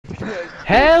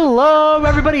Hello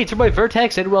everybody, it's your boy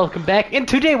Vertex and welcome back. And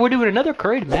today we're doing another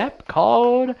creative map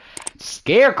called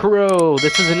Scarecrow.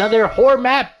 This is another horror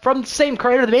map from the same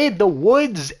creator that made The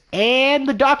Woods and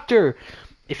The Doctor.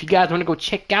 If you guys want to go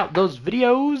check out those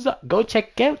videos, go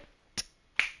check out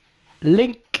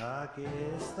link.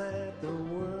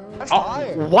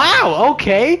 Oh, wow,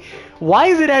 okay. Why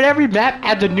is it that every map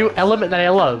adds a new element that I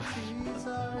love?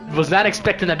 Was not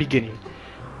expecting that beginning.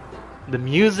 The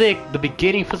music, the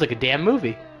beginning feels like a damn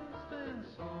movie.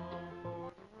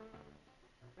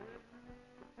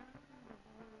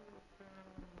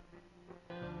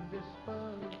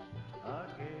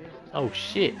 Oh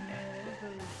shit.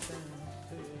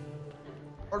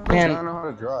 Man, I don't know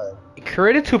how to drive.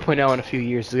 created 2.0 in a few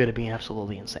years is gonna be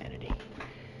absolutely insanity.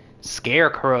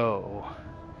 Scarecrow.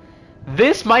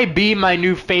 This might be my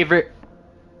new favorite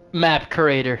map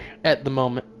creator at the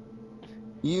moment.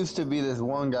 He used to be this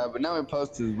one guy, but now he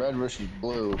posts his red versus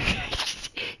blue.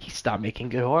 He stopped making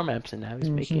good horror maps and now he's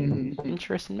making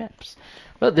interesting maps.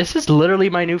 But this is literally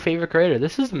my new favorite creator.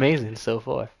 This is amazing so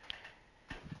far.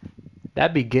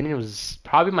 That beginning was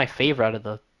probably my favorite out of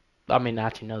the... I mean,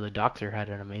 actually, no, the Doctor had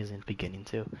an amazing beginning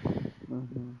too.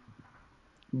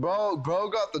 Bro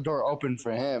got the door open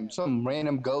for him. Some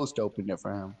random ghost opened it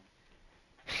for him.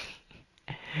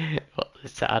 Well,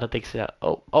 I don't think so.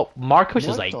 Oh, Marcos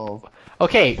is like... the-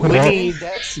 Okay, we Wait, need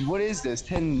what is this?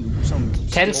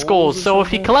 10 skulls. So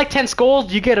if you collect 10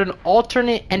 skulls, you get an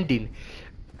alternate ending.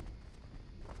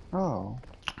 Oh.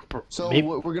 So Maybe...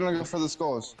 we're gonna go for the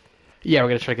skulls. Yeah, we're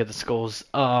gonna try to get the skulls.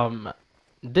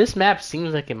 This map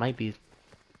seems like it might be...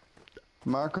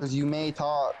 Marcus, you may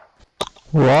talk.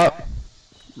 What?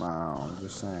 Wow, I'm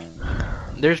just saying.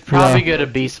 There's probably gonna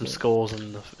be some skulls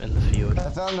in the field.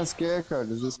 I found the Scarecrow.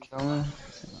 Does this kill me?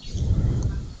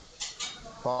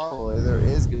 Probably. There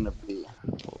is gonna be.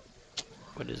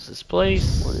 What is this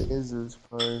place? What is this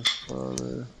place,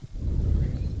 brother?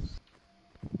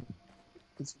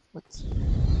 What's...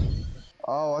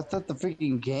 Oh, I thought the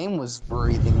freaking game was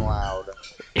breathing loud.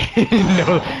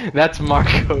 No, that's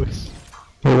Marcos.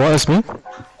 Wait, what? It's me?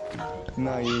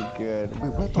 No, you're good. Wait,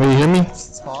 what the Wait, you hear me?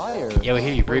 It's fire. Yeah, we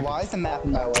hear you breathing. Why is the map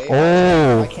in my way?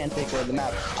 Oh. I can't take away the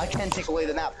map. I can't take away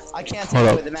the map. I can't take Hold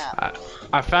away up. the map.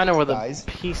 I found out where the Guys.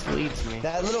 piece leads me.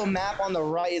 That little map on the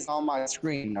right is on my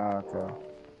screen. Oh, okay.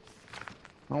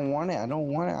 I don't want it. I don't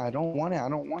want it. I don't want it. I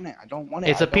don't want it. I don't want it.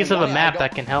 It's a piece of a map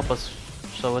that can help us.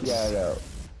 So it's... Yeah, I know.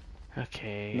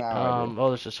 Okay. Now Oh,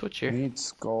 there's a switch I here. need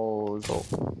skulls.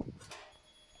 Oh.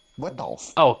 What the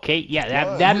f- Okay, yeah,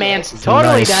 Whoa, that yeah, man's that's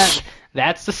totally nice.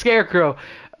 that's the Scarecrow.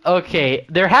 Okay,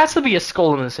 there has to be a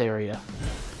skull in this area.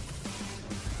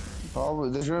 Probably.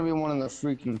 There's gonna be one in the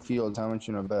freaking fields. How much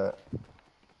you gonna bet?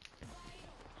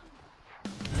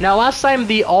 Now, last time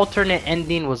the alternate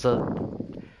ending was a...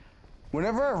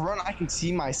 Whenever I run, I can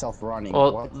see myself running.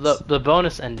 Well, What? the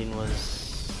bonus ending was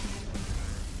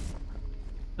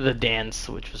the dance,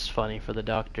 which was funny for the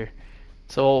Doctor.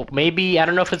 So maybe, I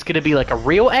don't know if it's gonna be like a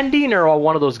real ending or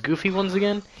one of those goofy ones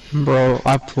again. Bro,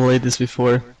 I played this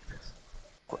before.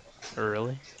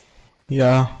 Really?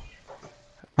 Yeah.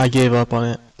 I gave up on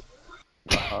it.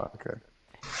 Okay.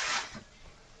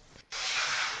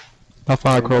 I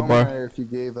found a It don't crowbar. matter if you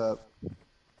gave up.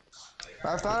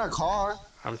 I found a car.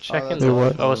 I'm checking that's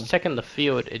what? I was checking the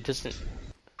field. It doesn't...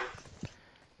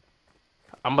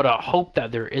 I'm gonna hope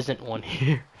that there isn't one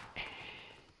here.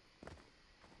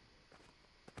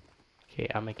 Okay,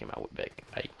 I'm making my way back.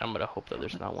 I'm gonna hope that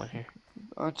there's not one here.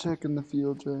 I'm checking the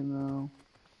fields right now.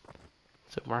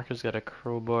 So Marco's got a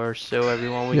crowbar. So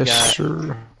everyone, we Yes, got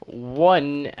sir.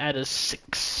 1 out of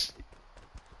 6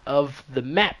 of the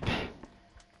map.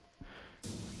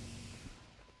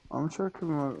 I'm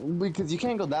checking because you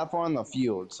can't go that far in the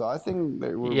field, so I think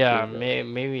that we're Yeah, good.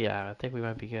 maybe. Yeah, I think we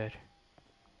might be good.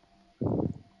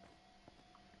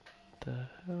 The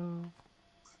hell?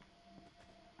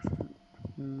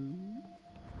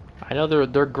 I know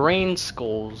they're green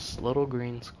skulls, little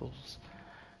green skulls.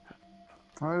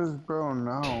 How does bro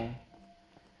know?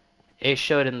 It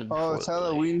showed in the. Oh, it's before the-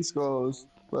 Halloween skulls,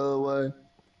 by the way.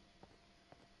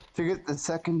 To get the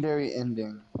secondary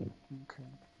ending. Okay.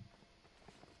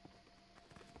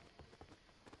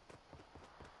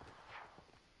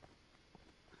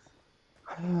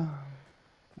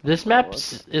 This map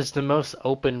is the most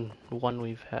open one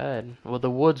we've had. Well, the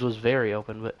woods was very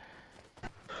open, but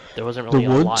there wasn't really a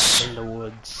lot woods? in the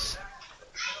woods.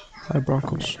 Hi,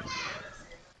 Broncos.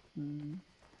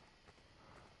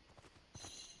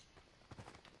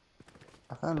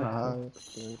 I found a high.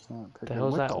 The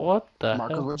hell's that? What the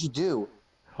Marcus, hell? what'd you do?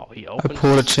 Oh, he I opened.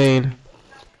 pulled a chain.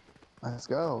 Let's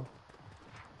go.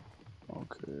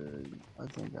 Okay, I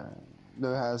think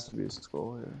There has to be a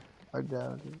school here. I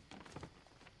doubt it.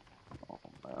 Oh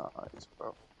my eyes,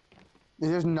 bro.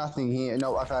 There's nothing here.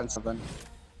 No, I found something.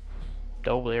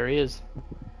 Oh, there he is.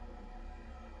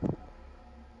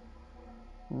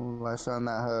 Ooh, I found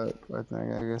that hut. I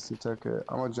think. I guess he took it.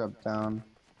 I'm gonna jump down.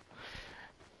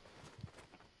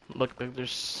 Look, they're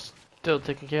still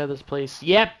taking care of this place.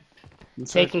 Yep, I'm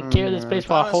taking checking care of this here. place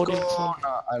while Found a holding skull. some.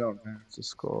 No, I don't think it's a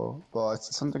skull. Well,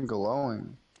 it's something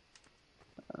glowing.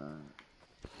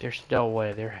 There's no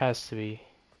way. There has to be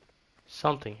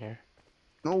something here.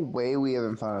 No way we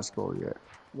haven't found a skull yet.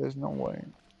 There's no way.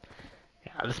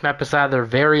 Yeah, this map is either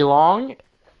very long,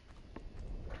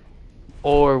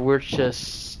 or we're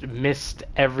just missed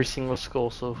every single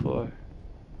skull so far.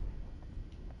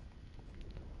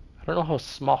 I don't know how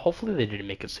small. Hopefully they didn't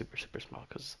make it super small,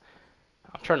 because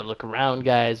I'm trying to look around,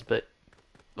 guys, but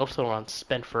most of them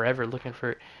spent forever looking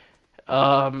for it.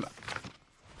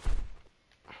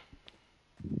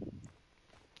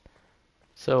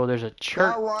 So there's a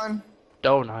church. Got one.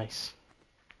 Oh, nice.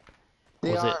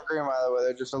 They Was it? aren't green, by the way.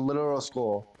 They're just a literal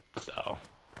skull. Oh.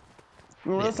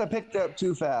 Unless I picked it up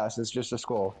too fast, it's just a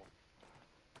skull.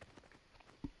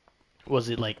 Was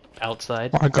it like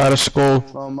outside? I got a skull.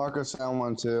 Oh, Marcus found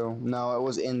one too. No, it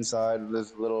was inside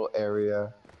this little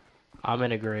area. I'm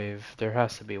in a grave. There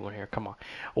has to be one here. Come on.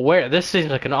 Where? This seems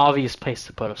like an obvious place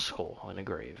to put a skull in a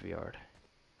graveyard.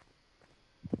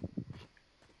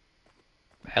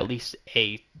 At least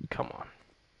 8. Come on.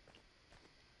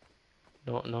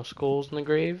 No skulls in the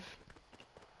grave?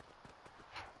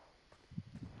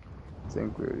 I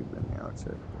think we already been here. I'll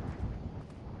check.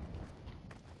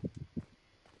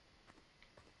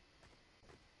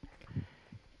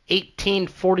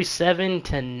 (1847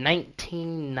 to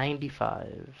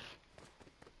 1995).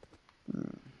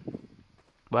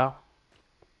 Wow.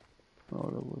 Oh,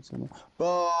 what's in there?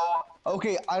 Oh,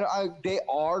 okay. They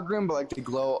are green, but like they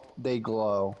glow. They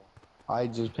glow. I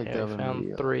just picked Yeah, up I a found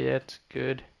video. 3. That's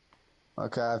good.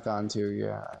 Okay, I found 2.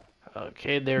 Yeah.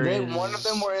 Okay, there is. One of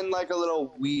them were in like a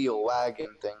little wheel wagon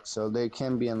thing, so they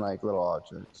can be in like little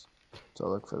objects. So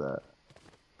look for that.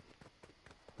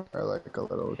 Or like a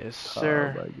little Yes, tub,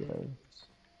 sir. I guess.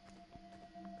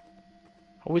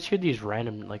 I always hear these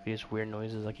random, like these weird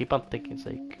noises. I keep on thinking it's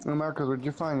like. Hey, Marcus, would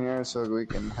you find yours so we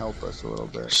can help us a little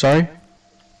bit? Sorry?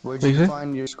 Where'd What you you say?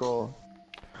 find your skull?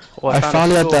 Oh, I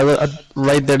found a it at skull. that,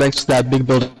 right there next to that big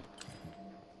building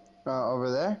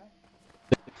Over there?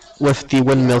 with the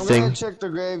windmill I'm gonna thing. check the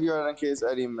graveyard in case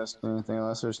Eddie missed anything,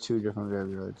 unless there's 2 different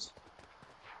graveyards.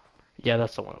 Yeah,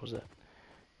 that's the one it was at.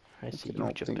 I see I you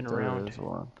don't jumping think there around. is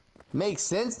one. Makes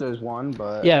sense there's one,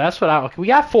 but... Yeah, that's what I. Okay, we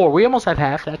got 4. We almost have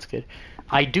half. That's good.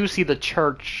 I do see the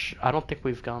church. I don't think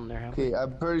we've gone there, have we? Okay,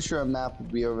 I'm pretty sure a map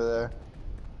would be over there.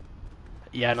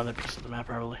 Yeah, another piece of the map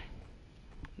probably.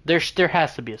 There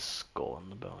has to be a skull in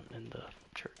the bone in the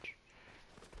church.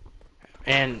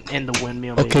 And in the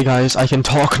windmill. Maybe. Okay, guys, I can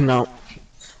talk now.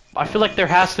 I feel like there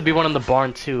has to be one in the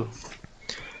barn too.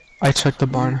 I checked the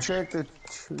barn. Check the...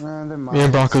 there might Me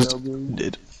and Broncos still be.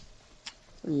 did.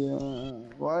 Yeah,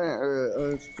 why,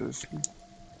 it's just...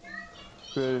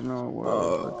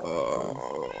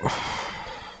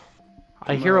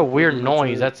 I hear a weird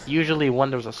noise. That's usually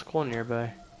when there's a skull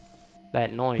nearby.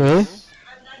 That noise. Really?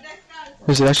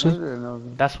 Is it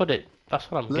actually? That's what it. That's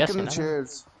what I'm Look guessing. in the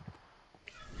chairs.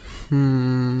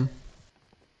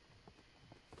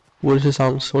 What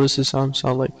does this sound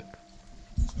like?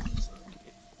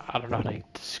 I don't know how to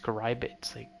describe it.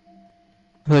 It's like.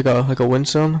 Like a wind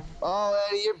sound? Oh,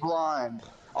 Eddie, you're blind.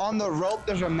 On the rope,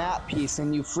 there's a map piece,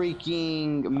 and you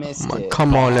freaking missed it.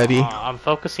 Come on, Eddie. I'm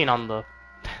focusing on the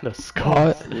skull.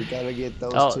 What? We gotta get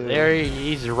those Oh, 2. there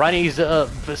he's running. He's the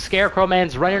Scarecrow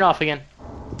man's running off again.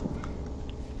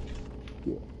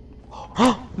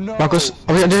 No. Marcos,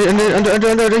 okay,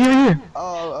 under, here.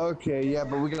 Oh, okay, yeah,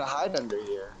 but we gotta hide under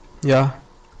here. Yeah.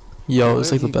 Yo, Where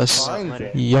it's like if the he best. finds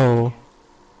it? Yo,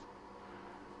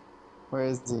 Where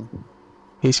is he?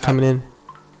 he's coming in.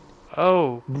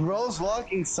 Oh, Bro's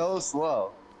walking so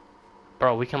slow.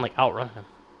 bro, we can like outrun him.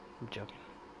 I'm joking.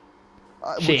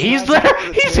 Would Shit, you he's guys there. go to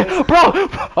the He's chairs? bro.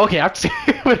 Okay, I'm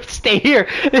gonna stay here.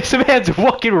 This man's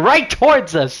walking right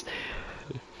towards us.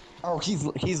 Oh,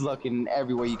 he's looking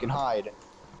everywhere you can hide.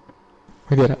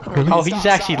 I get it. Oh, he's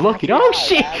actually looking. Oh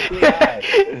shit.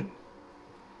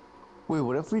 Wait,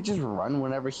 what if we just run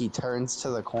whenever he turns to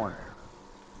the corner?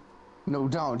 No,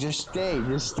 don't. Just stay.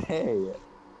 Just stay.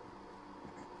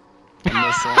 And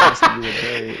this one has to be the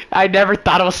bait. I never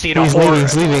thought I was seeing a He's horror. leaving,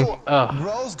 he's leaving. Ugh.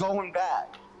 Bro's going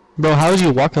back. Bro, how is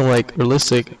you walking like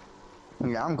realistic?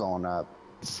 Yeah, I'm going up.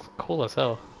 It's cool as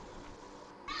hell.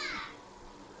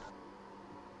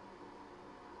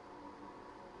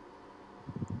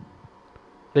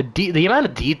 The amount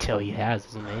of detail he has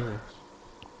is amazing.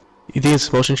 You think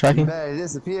it's motion You tracking? better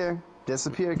disappear.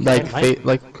 Disappear, kid. Like It might be.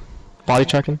 like body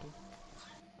tracking?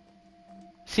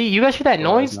 See, you guys hear that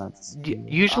Well, that's noise? not disappear.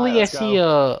 Usually Alright, I let's see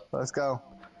go. Let's go.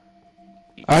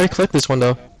 I already clicked this one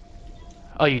though.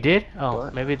 Oh, you did? Oh,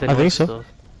 What? maybe the I think noise so. still.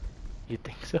 You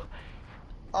think so?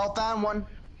 Oh, found one.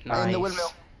 In the windmill.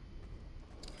 Nice.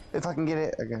 If I can get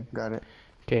it. Okay, got it.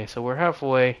 Okay, so we're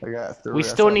halfway. I got 3. We I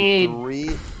still found need 3.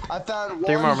 I found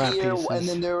 3 more one map here, pieces. and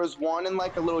then there was one in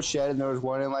like a little shed, and there was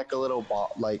one in like a little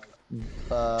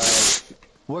uh,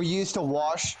 where you used to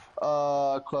wash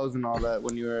clothes and all that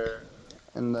when you were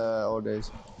in the old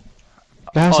days.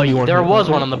 There has Oh, to be one there here. was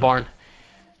one in the barn.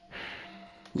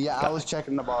 Yeah, I was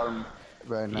checking the bottom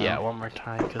right now. Yeah, one more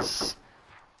time, because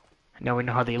now we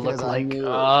know how they look Because I like. knew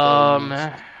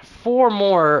it 4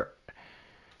 more.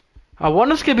 I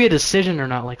wonder if it's gonna be a decision or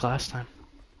not, like last time.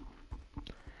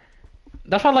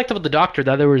 That's what I liked about the Doctor,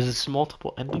 that there was this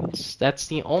multiple endings. That's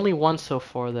the only one so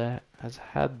far that has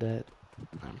had that.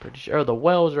 I'm pretty sure. Oh, the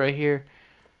well's right here.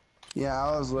 Yeah,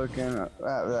 I was looking at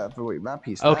that. But wait, map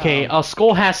piece. Okay, Found.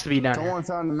 skull has to be down here. Someone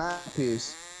found the map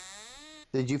piece.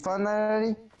 Did you find that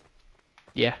already?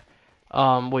 Yeah.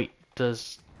 Wait, did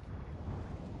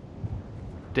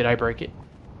I break it?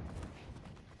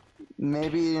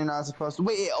 Maybe you're not supposed to.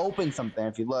 Wait, it opened something.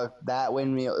 If you look, that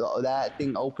windmill, that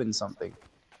thing opened something.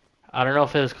 I don't know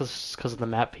if it was because of the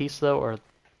map piece though, or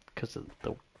because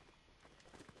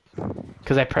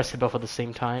I pressed it both at the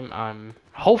same time.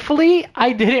 Hopefully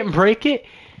I didn't break it,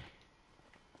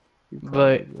 You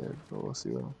but probably did, but we'll see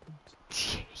what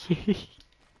happens.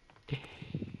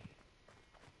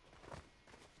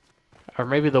 or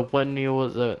maybe the windmill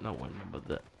was not windmill,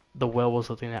 but the well was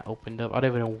something that opened up. I don't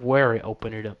even know where it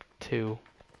opened it up to.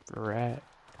 Rat.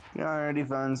 Yeah, I already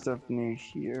found stuff near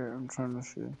here. I'm trying to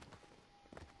see.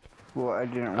 Well, I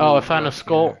didn't. Oh, I really found a look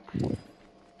skull. yet.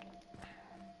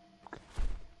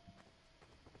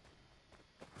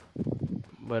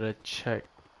 But check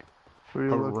We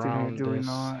looked in here, around do we this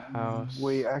not? house.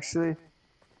 Wait, actually,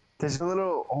 there's a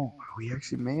little. Oh, we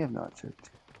actually may have not checked.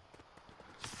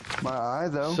 My eye,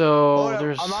 though. So Hold up,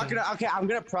 there's. I'm not gonna. Okay, I'm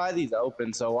gonna pry these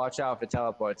open. So watch out if it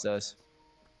teleports us.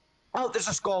 Oh, there's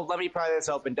a skull. Let me pry this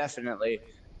open. Definitely.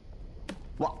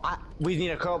 Well, we need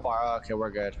a crowbar. Oh, okay,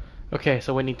 we're good. Okay,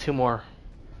 so we need 2 more.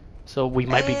 So we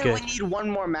might be good. We need 1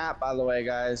 more map, by the way,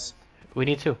 guys. We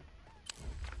need 2.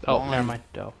 Oh, One. never mind.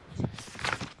 Oh.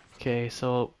 Okay,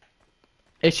 so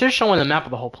it's just showing the map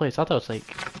of the whole place. I thought it was like.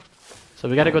 So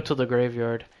we gotta go to the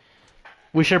graveyard.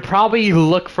 We should probably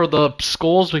look for the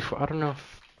skulls before. I don't know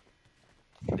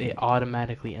if it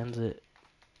automatically ends it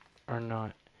or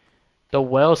not. The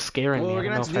well's scaring me. Well, I we're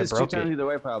don't gonna know have to if do I this 2 broke times it. either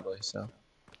way, probably. So,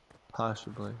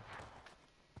 possibly.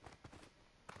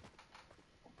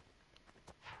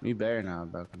 You better not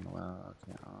have broken the well.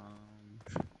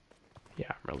 Okay. Yeah,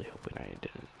 I'm really hoping I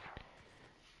didn't.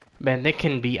 Man, they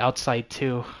can be outside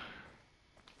too.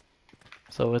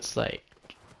 So it's like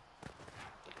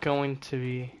going to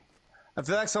be. I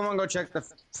feel like someone go check the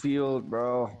field,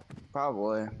 bro.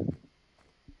 Probably.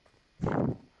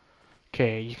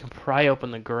 Okay, you can pry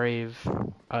open the grave.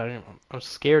 I'm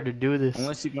scared to do this.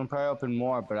 Unless you can pry open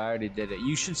more, but I already did it.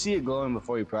 You should see it glowing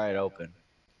before you pry it open.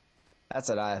 That's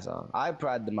what I saw. I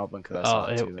pried them open because I saw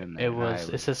two in there.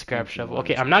 It says grab shovel.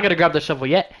 Okay, I'm not gonna grab the shovel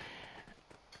yet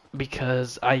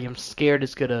because I am scared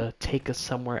it's gonna take us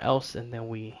somewhere else and then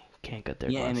we can't get there.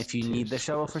 Yeah, and if you need the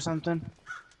shovel for something,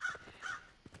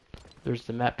 there's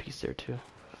the map piece there too.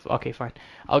 Okay, fine.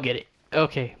 I'll get it.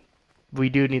 Okay, we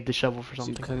do need the shovel for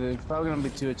something. because it's probably gonna be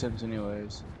 2 attempts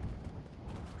anyways.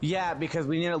 Yeah, because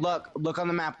we need to look on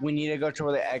the map. We need to go to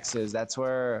where the X is. That's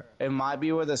where it might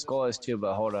be where the skull is too.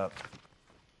 But hold up.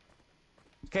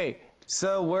 Okay,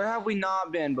 so where have we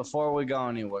not been before we go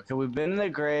anywhere? Cause we've been in the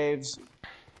graves.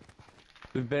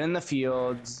 We've been in the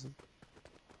fields.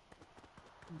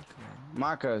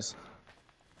 Marcos.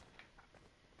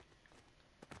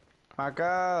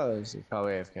 Marcos. He's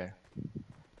probably AFK.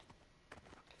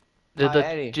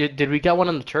 Eddie. Did we get one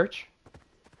in the church?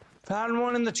 Found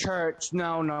one in the church.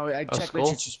 No, I checked the skull?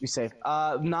 church to be safe.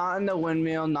 Not in the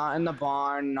windmill, not in the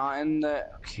barn, not in the.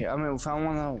 Okay, I mean, we found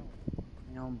one in the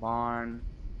windmill barn.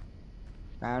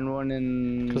 Found one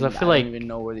in. Because I feel like don't even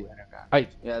know where the underground.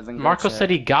 Yeah, then go Marco check. said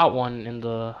he got one in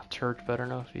the church, but I don't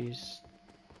know if he's.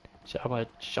 So I'm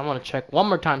gonna check one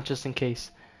more time just in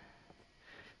case.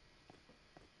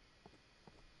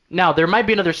 Now there might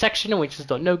be another section and we just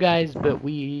don't know, guys, but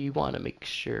we want to make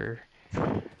sure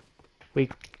we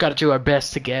gotta do our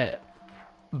best to get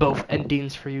both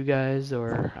endings for you guys,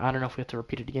 or I don't know if we have to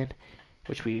repeat it again.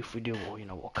 Which if we do, we'll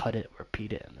we'll cut it,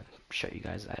 repeat it, and then show you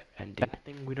guys that ending.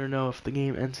 We don't know if the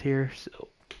game ends here, so.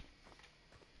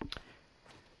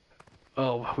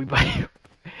 Oh, we might.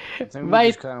 I think we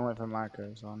just kind of went for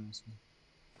markers, honestly.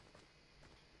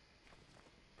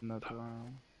 Nothing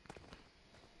wrong.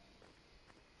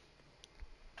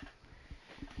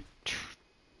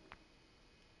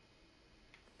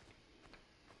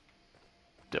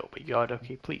 Oh my god,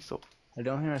 okay, please don't. I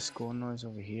don't hear a school noise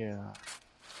over here.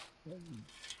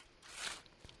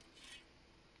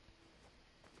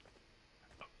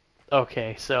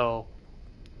 Okay, so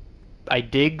I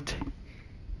digged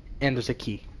and there's a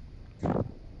key.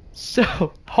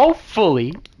 So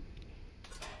hopefully.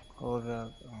 Hold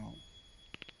up. Oh.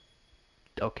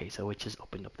 Okay, so it just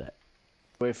opened up that.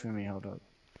 Wait for me, hold up.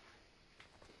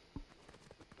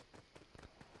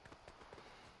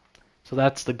 So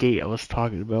that's the gate I was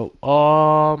talking about.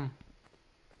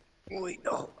 Wait,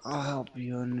 oh, I'll help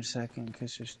you in a second,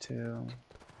 cause there's two.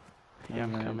 Yeah,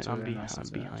 I'm coming. I'm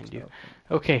behind you.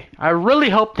 Okay, I really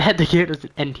hope that the game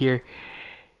doesn't end here.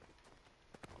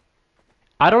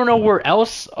 I don't know where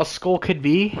else a skull could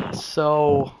be,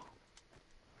 so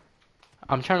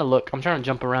I'm trying to look. I'm trying to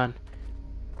jump around.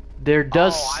 There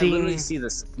does seem. I literally see the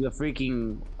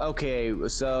freaking. Okay,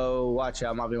 so watch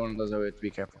out. Might be one of those. I have to be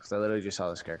careful, cause I literally just saw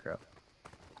the Scarecrow.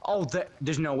 Oh,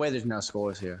 there's no way. There's no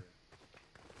skulls here.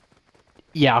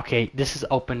 Yeah. Okay. This is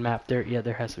open map. There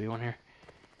has to be one here.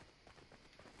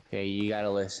 Okay, you gotta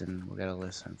listen. We gotta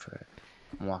listen for it.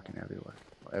 I'm walking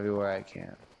everywhere I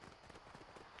can.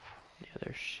 Yeah,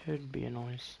 there should be a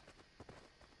noise.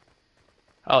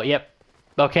 Oh, yep.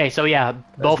 Okay, so yeah,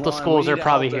 both the skulls are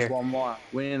probably here. One more.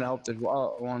 We need to hope there's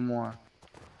one more.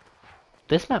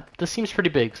 This map, this seems pretty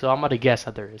big, so I'm gonna guess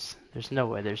that there is. There's no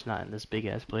way there's not in this big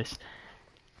ass place.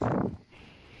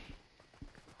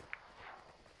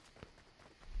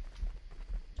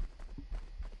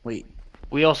 Wait.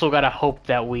 We also gotta hope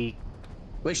that we.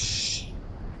 Wait, shh.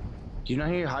 Do you not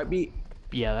hear your heartbeat?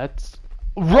 Yeah, that's.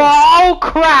 Oh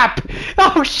crap!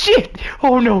 Oh shit!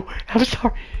 Oh no! I'm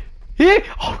sorry.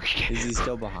 Oh shit! Is he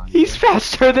still behind? He's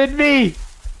faster than me.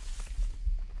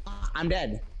 I'm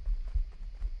dead.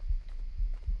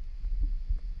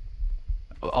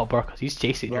 Oh, bro, he's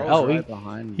chasing her. Bro's Oh, right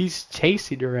behind me. he's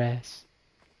chasing her ass.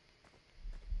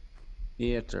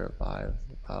 You have to revive.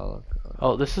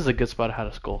 Oh, this is a good spot to hide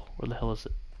a skull. Where the hell is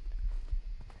it?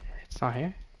 It's not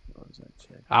here.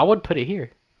 I would put it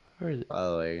here. Where is it? By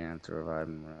the way, you're gonna have to revive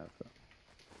him.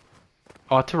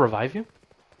 Oh, to revive you?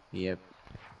 Yep.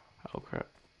 Oh crap.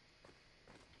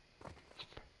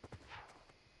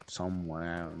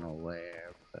 Somewhere, I don't know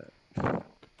where, but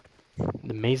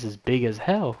The maze is big as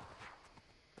hell.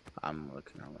 I'm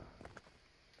looking around.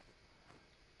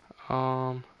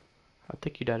 I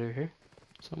think you died over here.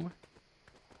 Somewhere.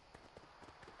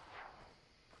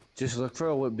 Just look for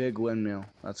a big windmill.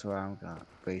 That's where I'm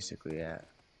basically at.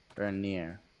 Or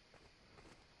near.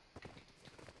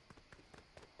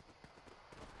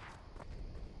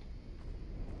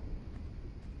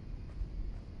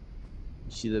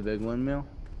 You see the big windmill?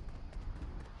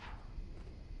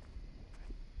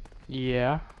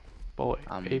 Yeah. Boy.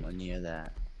 I'm near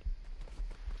that.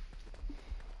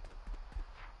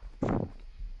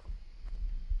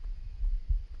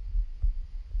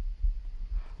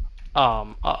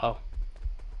 Uh-oh.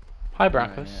 Hi,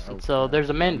 Broncos. Yeah, okay. So there's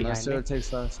a man behind Unless me. it takes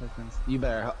 5 seconds. You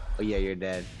better. Oh yeah, you're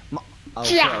dead. Oh,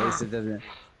 Yeah. at least it doesn't.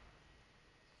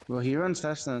 Well, he runs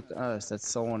faster than us. That's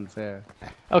so unfair.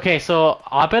 Okay, so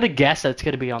I better guess that it's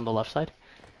gonna be on the left side.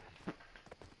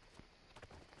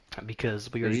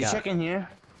 Because we Are already you got. checking here?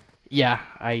 Yeah,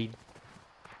 I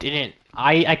didn't.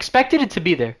 I expected it to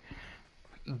be there,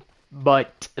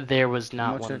 but there was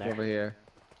not one check there. over here.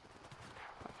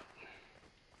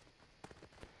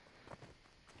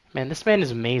 Man, this man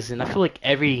is amazing. I feel like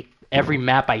every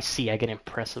map I see, I get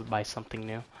impressed by something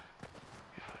new.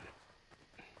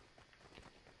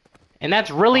 And that's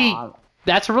really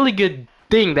that's a really good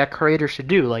thing that creators should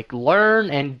do. Like learn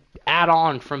and add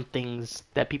on from things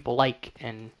that people like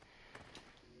and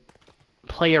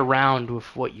play around with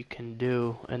what you can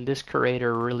do. And this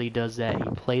creator really does that. He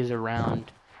plays around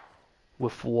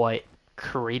with what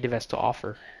creative has to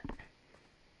offer.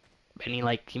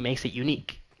 And he makes it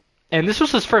unique. And this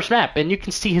was his first map, and you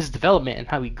can see his development and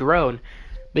how he grown.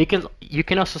 But you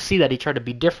can also see that he tried to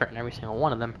be different in every single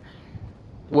one of them.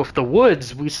 With the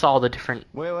woods, we saw the different.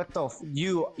 Wait, what the?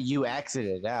 You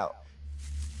exited out.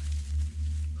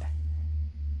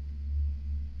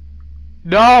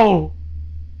 No.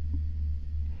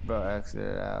 Bro,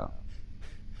 exited out.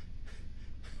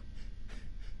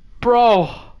 Bro,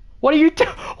 what are you doing?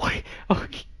 Wait.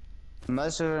 Okay.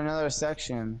 Unless there's another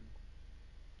section.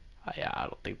 Yeah, I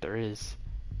don't think there is.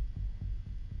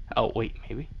 Oh wait,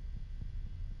 maybe.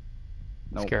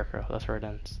 Nope. Scarecrow. That's where it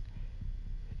ends.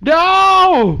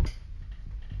 No!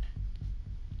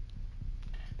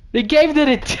 They gave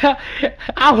it a.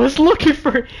 I was looking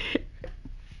for.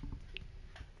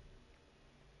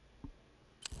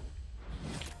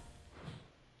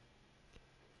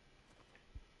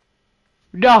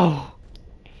 No.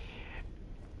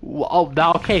 Oh,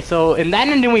 okay. So in that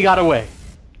ending, we got away.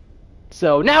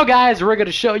 So now, guys, we're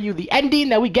gonna show you the ending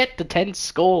that we get the 10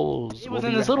 skulls. It was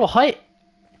in this little hut.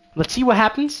 Let's see what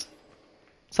happens.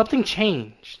 Something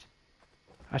changed.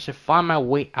 I should find my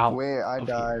way out. Where I of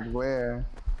died? here. Where?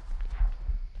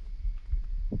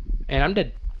 And I'm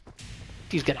dead.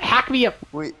 He's gonna hack me up.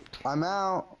 Wait, I'm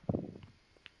out.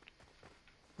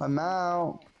 I'm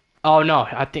out. Oh no,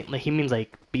 I think like, he means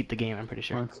like beat the game. I'm pretty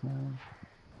sure. Okay.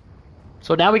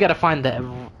 So now we gotta find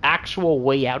the actual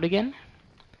way out again.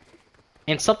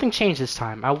 And something changed this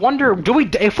time. I wonder,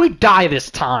 if we die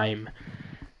this time,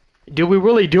 do we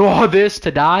really do all this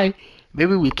to die?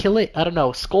 Maybe we kill it? I don't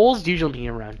know. Skulls usually mean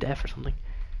around death or something.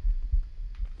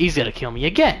 He's gonna kill me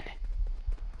again.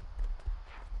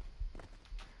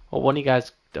 Well, one of you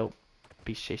guys, don't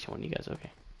be chasing one of you guys, okay.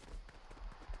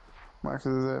 Marcus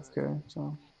is AFK,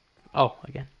 so. Oh,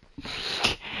 again.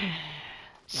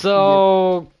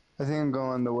 So, I think I'm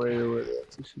going the way where the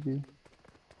exit should be.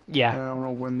 yeah. I don't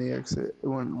know when the exit,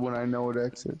 when I know it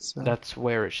exits. So. That's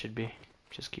where it should be.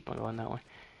 Just keep on going that way.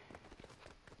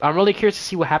 I'm really curious to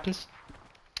see what happens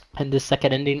in this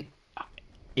second ending.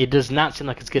 It does not seem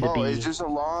like it's gonna be. It's just a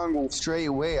long straight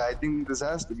way. I think this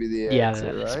has to be the Yeah,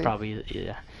 exit, that's right? probably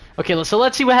yeah. Okay, so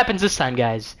let's see what happens this time,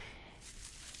 guys.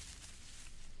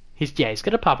 He's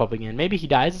gonna pop up again. Maybe he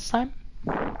dies this time.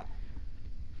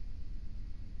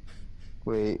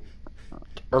 Wait.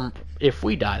 Or if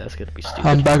we die, that's gonna be stupid.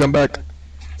 I'm back. I'm back.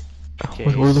 Okay,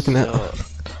 What are we looking at? so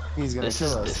He's gonna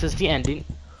kill us. this is the ending.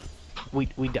 We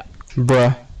die.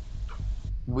 Bruh.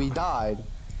 We died.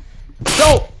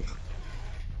 So.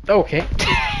 Okay.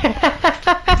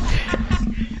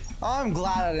 I'm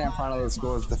glad I didn't find out the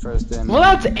scores the first ending. Well,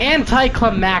 that's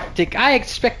anticlimactic. I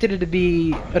expected it to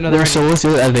be another. So what's the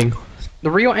other ending?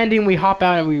 The real ending, we hop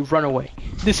out and we run away.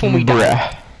 This one we die.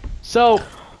 Bruh. So,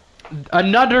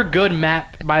 another good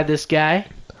map by this guy.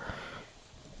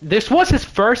 This was his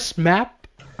first map,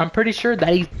 I'm pretty sure,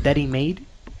 that he made.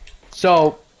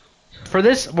 So, for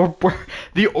this,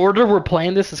 the order we're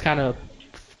playing this is kind of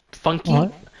funky.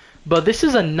 What? But this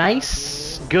is a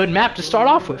nice, good map to start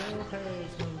off with.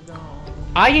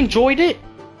 I enjoyed it.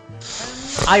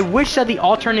 I wish that the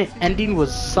alternate ending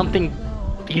was something,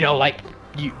 you know, like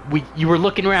you were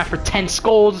looking around for 10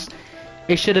 skulls.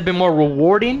 It should have been more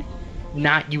rewarding,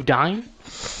 not you dying.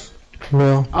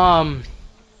 Well.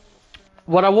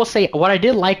 What I will say, what I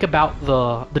did like about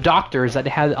the Doctor is that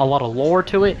it had a lot of lore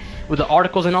to it with the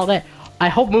articles and all that. I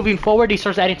hope moving forward he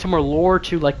starts adding some more lore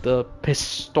to like his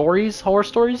stories, horror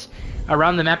stories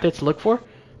around the map to look for.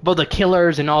 But the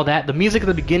killers and all that, the music at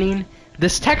the beginning,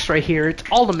 this text right here, it's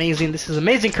all amazing. This is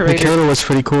amazing The creator. killer was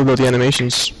pretty cool though, the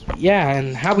animations. Yeah,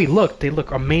 and how we look, they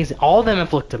look amazing. All of them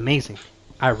have looked amazing.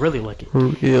 I really like it.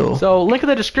 Real. So link in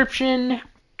the description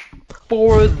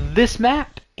for this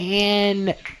map,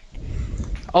 and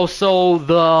also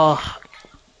the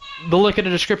link in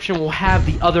the description will have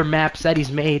the other maps that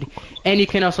he's made, and you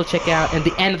can also check out at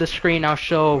the end of the screen I'll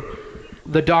show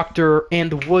the Doctor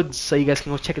and the Woods, so you guys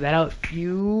can go check that out if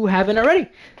you haven't already.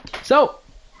 So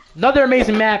another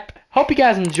amazing map. Hope you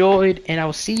guys enjoyed, and I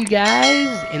will see you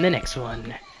guys in the next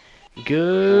one.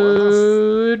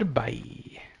 Goodbye.